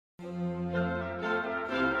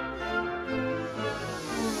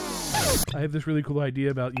I have this really cool idea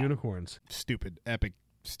about unicorns. Stupid, epic,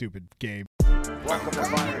 stupid game. Welcome to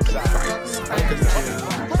Fireside. Welcome to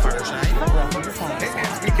Fireside. Welcome to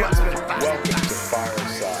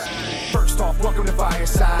Fireside. First off, welcome to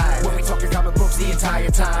Fireside. When we talking comic books the entire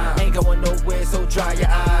time. Ain't going nowhere, so dry your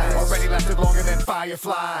eyes. Already lasted longer than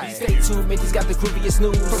Firefly. Stay tuned, Mitch's got the grooviest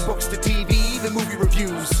news. From books to TV, the movie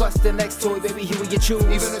reviews. Plus the next toy, baby, here you choose.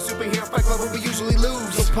 Even a superhero fight club where we usually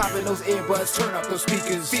lose. So pop in those earbuds, turn up those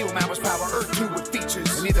speakers. Feel Mama's power, Earth 2 with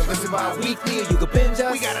features. And either listen bi-weekly or you can binge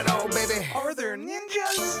us. We got it all, baby. Are there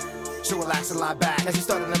ninjas? So relax and lie back as we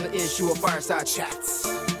start another issue of Fireside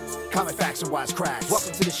Chats. Comic facts and wise cracks.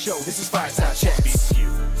 Welcome to the show. This is Fireside Chats.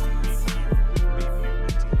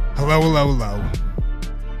 Hello.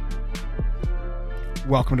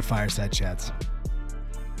 Welcome to Fireside Chats.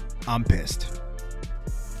 I'm pissed.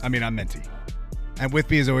 I'm Minty. And with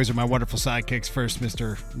me, as always, are my wonderful sidekicks. First,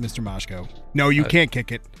 Mr. Moshko. No, you can't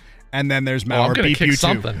kick it. And then there's Mauer. I'm gonna beep kick you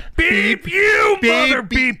something. too. Beep you, mother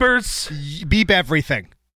beep. beepers! Beep everything.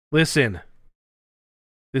 Listen,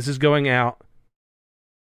 this is going out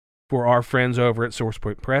for our friends over at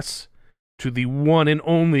SourcePoint Press, to the one and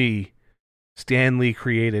only Stan Lee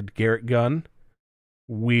created Garrett Gunn.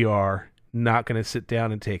 We are not going to sit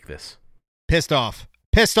down and take this. Pissed off,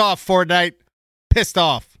 Fortnite. Pissed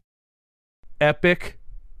off. Epic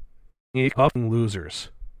losers.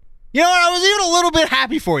 You know what? I was even a little bit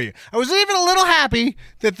happy for you. I was even a little happy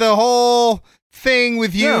that the whole thing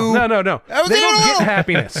with you. No. I was They even don't a get little,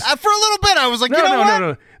 happiness. For a little bit, I was like, you know what?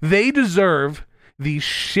 No. They deserve the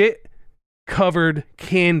shit-covered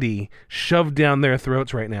candy shoved down their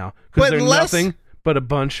throats right now because they're nothing but a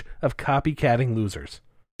bunch of copycatting losers.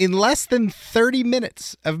 In less than 30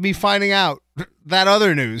 minutes of me finding out that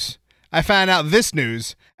other news, I found out this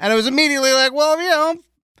news, and I was immediately like, well,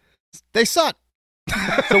 they suck.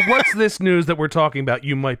 So what's this news that we're talking about,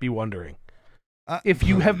 you might be wondering? If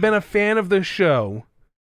you have been a fan of the show,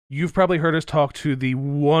 you've probably heard us talk to the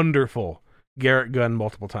wonderful Garrett Gunn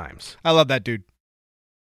multiple times. I love that dude.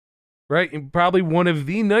 Right? And probably one of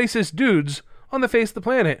the nicest dudes on the face of the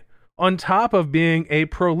planet, on top of being a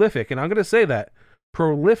prolific, and I'm going to say that,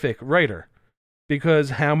 prolific writer. Because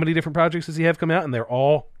how many different projects does he have come out, and they're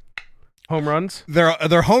all home runs?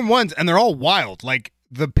 They're home runs, and they're all wild. Like,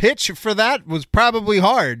 the pitch for that was probably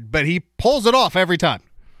hard, but he pulls it off every time.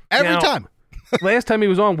 Every time. Last time he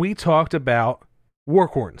was on, we talked about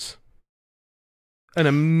Warcorns. An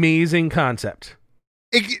amazing concept.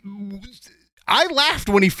 I laughed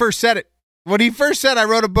when he first said it. When he first said, I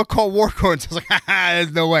wrote a book called Warcorns, I was like,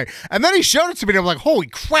 there's no way. And then he showed it to me, and I'm like, holy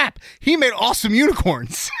crap, he made awesome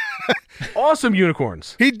unicorns. Awesome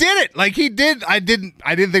unicorns. He did it. Like, he did. I didn't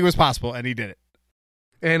think it was possible, and he did it.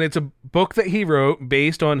 And it's a book that he wrote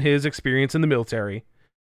based on his experience in the military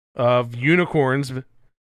of unicorns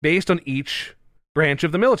based on each branch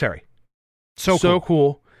of the military. So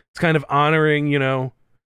cool. It's kind of honoring,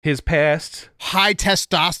 his past. High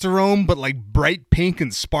testosterone, but like bright pink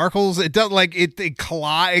and sparkles. It does it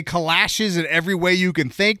collages in every way you can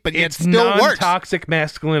think, but It's it still works. Toxic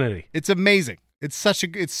masculinity. It's amazing. It's so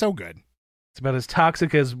good. It's about as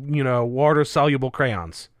toxic as, water soluble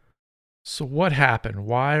crayons. So what happened?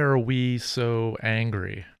 Why are we so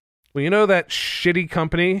angry? Well, that shitty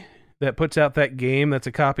company that puts out that game that's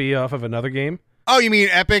a copy off of another game? Oh, you mean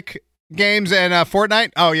Epic Games and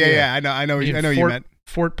Fortnite? Oh, yeah. I know you meant.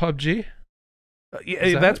 Fort PUBG?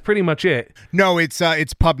 Yeah, that's pretty much it. No, it's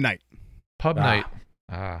Pub Night. Pub Night.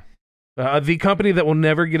 The company that will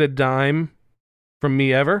never get a dime from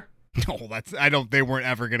me ever. No, they weren't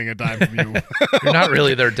ever getting a dime from you. You're not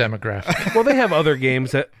really their demographic. Well, they have other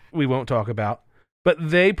games that we won't talk about, but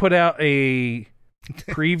they put out a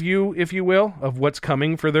preview, if you will, of what's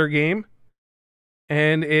coming for their game.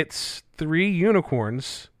 And it's 3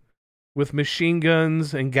 unicorns with machine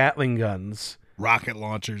guns and Gatling guns. Rocket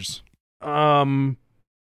launchers. Kind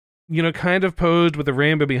of posed with a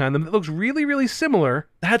rainbow behind them. That looks really, really similar.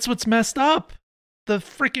 That's what's messed up. The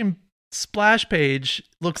freaking splash page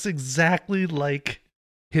looks exactly like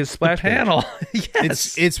his splash panel.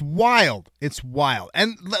 Yes. It's wild. It's wild.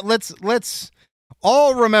 And let's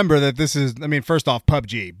all remember that this is, first off,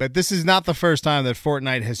 PUBG, but this is not the first time that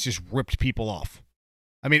Fortnite has just ripped people off.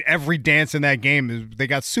 Every dance in that game, they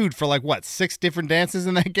got sued for 6 different dances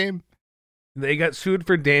in that game? They got sued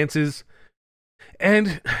for dances,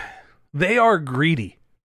 and they are greedy.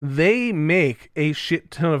 They make a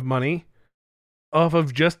shit ton of money off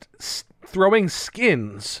of just throwing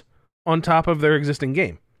skins on top of their existing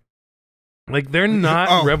game. They're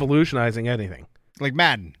not revolutionizing anything. Like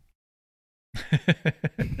Madden.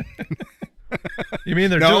 You mean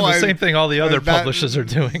they're No, doing the I- same thing all the other that- publishers are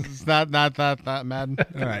doing? It's not Madden. All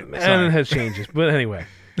right. And it Sorry. has changes, but anyway.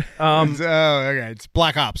 Okay. It's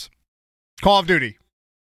Black Ops. Call of Duty.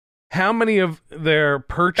 How many of their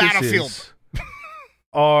purchases Battlefield.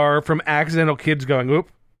 are from accidental kids going,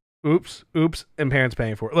 oops, and parents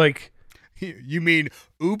paying for it? Like, You mean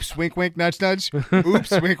oops, wink, wink, nudge, nudge?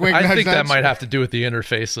 Oops, wink, wink, nudge, I think that nudge? might have to do with the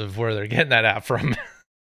interface of where they're getting that app from.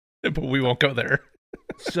 But we won't go there.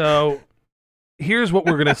 so here's what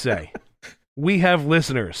we're going to say. We have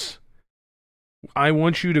listeners. I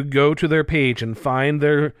want you to go to their page and find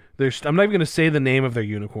their I'm not even going to say the name of their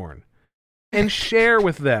unicorn, and share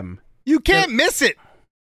with them. You can't miss it.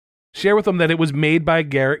 Share with them that it was made by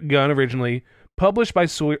Garrett Gunn originally, published by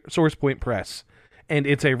SourcePoint Press, and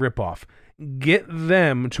it's a ripoff. Get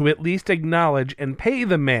them to at least acknowledge and pay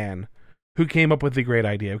the man who came up with the great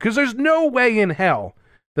idea. Because there's no way in hell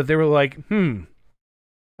that they were like,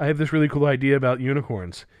 I have this really cool idea about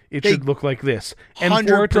unicorns. It should look like this. And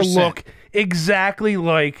for it to 100%. look exactly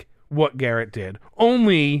like what Garrett did.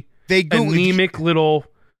 Only They Googled, anemic little...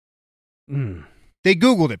 They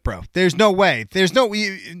Googled it, bro. There's no way. There's no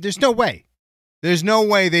way. There's no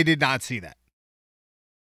way they did not see that.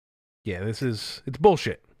 Yeah, it's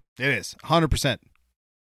bullshit. It is 100%.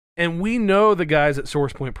 And we know the guys at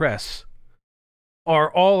SourcePoint Press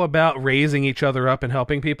are all about raising each other up and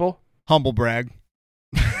helping people. Humble brag.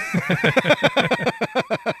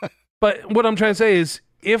 But what I'm trying to say is,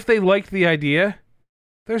 if they liked the idea,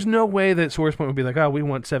 there's no way that SourcePoint would be like, we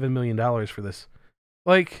want $7 million for this.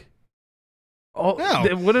 Like, No.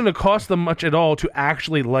 it wouldn't have cost them much at all to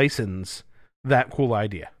actually license that cool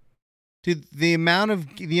idea. Dude, the amount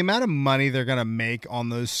of money they're gonna make on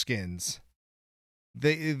those skins,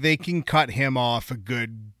 they can cut him off a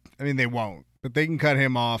good. I mean, they won't, but they can cut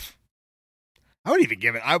him off. I wouldn't even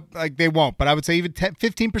give it. They won't, but I would say even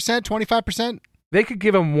 15%, 25%, They could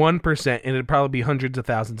give them 1%, and it'd probably be hundreds of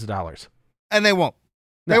thousands of dollars. and they won't.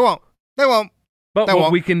 No. They won't. They won't. But They what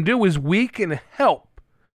won't. we can do is we can help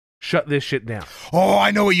shut this shit down. Oh,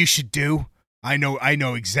 I know what you should do. I know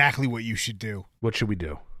exactly what you should do. What should we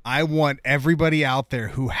do? I want everybody out there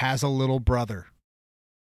who has a little brother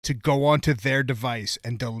to go onto their device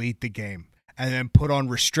and delete the game and then put on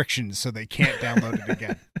restrictions so they can't download it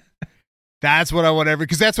again. That's what I want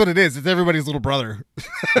because that's what it is. It's everybody's little brother.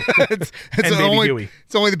 it's And Baby only, Huey.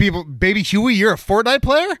 It's only the people. Baby Huey, you're a Fortnite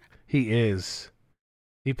player? He is.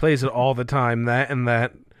 He plays it all the time. That and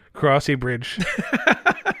that Crossy Bridge.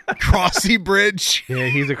 Crossy Bridge. Yeah,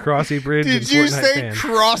 he's a Crossy Bridge. Did and you Fortnite say fan.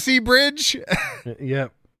 Crossy Bridge?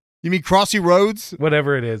 Yep. You mean Crossy Roads?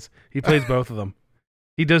 Whatever it is. He plays both of them.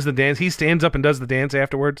 He does the dance. He stands up and does the dance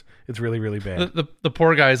afterwards. It's really, really bad. The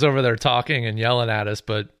poor guy's over there talking and yelling at us,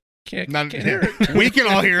 but can't hear it. We can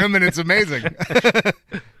all hear him, and it's amazing.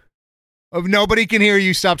 Nobody can hear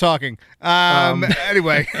you. Stop talking.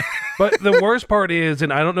 Anyway, But the worst part is,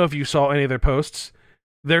 and I don't know if you saw any of their posts,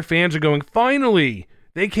 their fans are going, finally,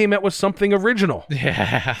 they came out with something original.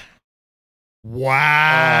 Yeah.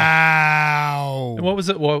 wow. And what was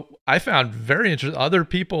it? Well, I found very interesting. Other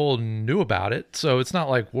people knew about it, so it's not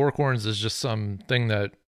like Warcorns is just something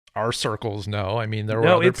that our circles know. I mean, there were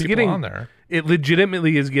other people on there. It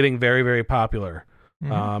legitimately is getting very, very popular.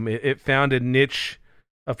 Mhm. It found a niche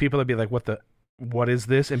of people that be like, what is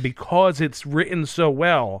this? And because it's written so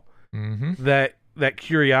well, Mm-hmm. that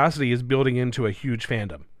curiosity is building into a huge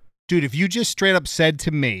fandom. Dude, if you just straight up said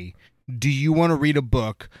to me, do you want to read a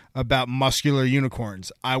book about muscular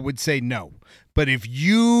unicorns? I would say no. But if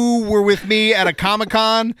you were with me at a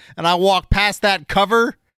Comic-Con and I walked past that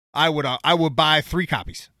cover, I would buy 3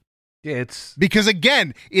 copies. Yeah, it's Because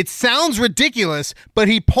again, it sounds ridiculous, but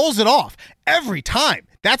he pulls it off every time.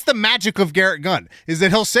 That's the magic of Garrett Gunn, is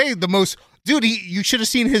that he'll say the most... Dude, you should have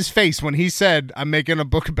seen his face when he said, I'm making a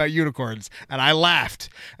book about unicorns. And I laughed.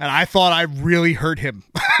 And I thought I really hurt him.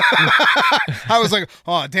 I was like,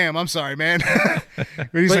 oh, damn, I'm sorry, man. But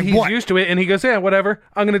he's but like, he's what? used to it, and he goes, yeah, whatever.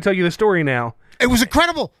 I'm going to tell you the story now. It was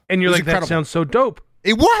incredible. And you're It was like, that incredible. sounds so dope.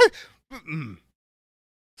 It was.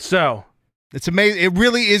 So, It's amazing. It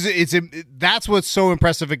really is. That's what's so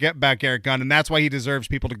impressive about Garrett Gunn, and that's why he deserves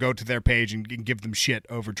people to go to their page and give them shit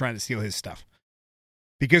over trying to steal his stuff.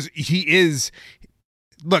 Because he is.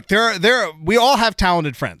 Look, we all have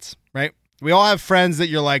talented friends, right? We all have friends that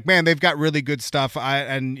you're like, man, they've got really good stuff,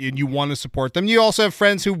 and you want to support them. You also have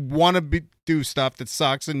friends who want to do stuff that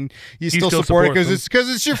sucks, and you still support it them. because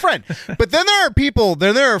it's your friend. But then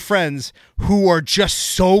there are friends who are just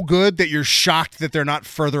so good that you're shocked that they're not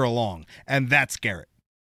further along, and that's Garrett.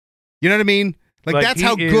 You know what I mean? Like that's he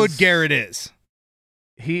how good is- Garrett is.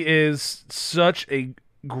 he is such a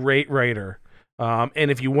great writer.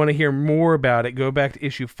 And if you want to hear more about it, go back to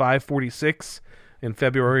issue 546 in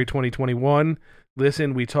February 2021.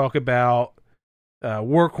 Listen, we talk about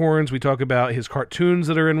Workhorns. We talk about his cartoons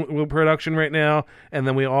that are in production right now. And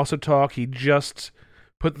then we also talk, he just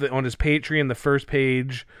put on his Patreon the first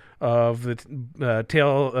page of the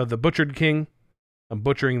Tale of the Butchered King. I'm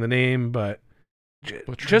butchering the name, but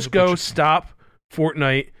just go stop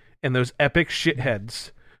Fortnite and those epic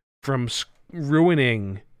shitheads from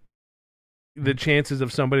ruining the chances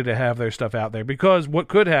of somebody to have their stuff out there. Because what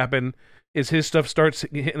could happen is his stuff starts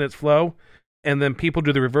hitting its flow, and then people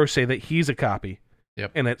do the reverse, say that he's a copy.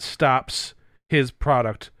 Yep. And it stops his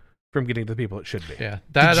product from getting to the people it should be. Yeah,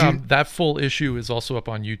 that full issue is also up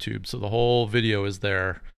on YouTube, so the whole video is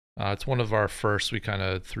there. It's one of our first we kind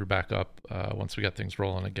of threw back up once we got things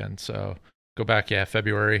rolling again. So go back,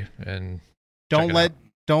 February, and don't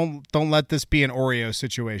let this be an Oreo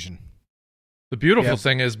situation. The beautiful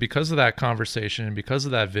thing is, because of that conversation and because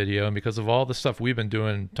of that video and because of all the stuff we've been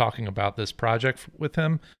doing, talking about this project with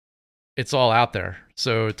him, it's all out there.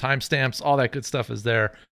 So timestamps, all that good stuff is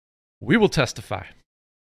there. We will testify.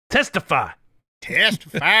 Testify.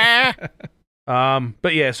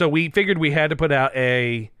 But yeah, so we figured we had to put out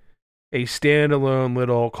a standalone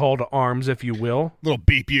little call to arms, if you will. Little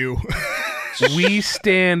beep you. We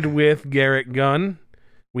stand with Garrett Gunn.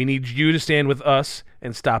 We need you to stand with us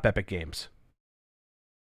and stop Epic Games.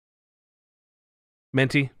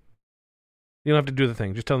 Menti, you don't have to do the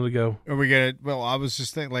thing. Just tell them to go. Are we gonna? Well, I was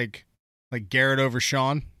just thinking like Garrett over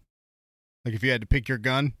Sean. Like if you had to pick your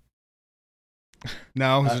gun.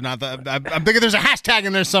 No, it's not that. I'm thinking there's a hashtag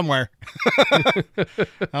in there somewhere. I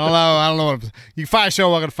don't know. You fire show,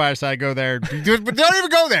 welcome to Fireside. Go there, but don't even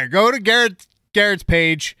go there. Go to Garrett's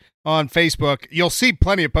page on Facebook. You'll see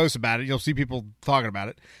plenty of posts about it. You'll see people talking about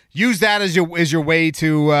it. Use that as your way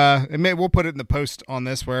to. We'll put it in the post on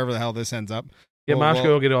this wherever the hell this ends up. Yeah, Mashko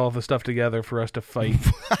will get all the stuff together for us to fight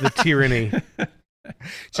the tyranny.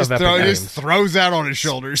 Just throws that on his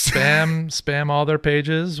shoulders. Spam all their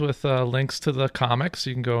pages with links to the comics.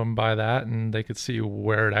 You can go and buy that, and they could see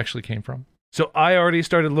where it actually came from. So I already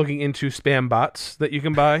started looking into spam bots that you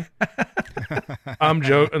can buy. I'm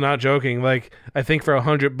not joking. Like, I think for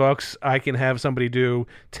 $100, I can have somebody do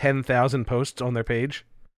 10,000 posts on their page.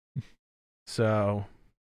 So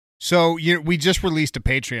we just released a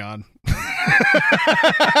Patreon.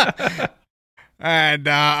 And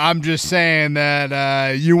I'm just saying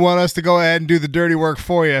that you want us to go ahead and do the dirty work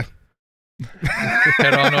for you.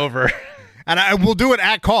 Head on over. And we'll do it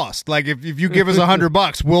at cost. Like if you give us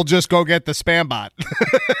 $100, we'll just go get the spam bot.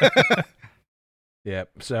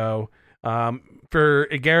 Yep. So for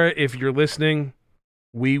Garrett, if you're listening,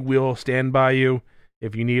 we will stand by you.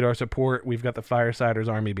 If you need our support, we've got the Firesiders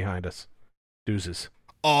Army behind us. Deuces.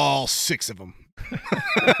 All 6 of them.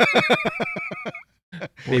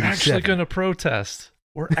 We're actually going to protest.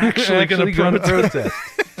 We're actually going to protest.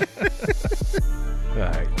 All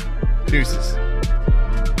right. Deuces.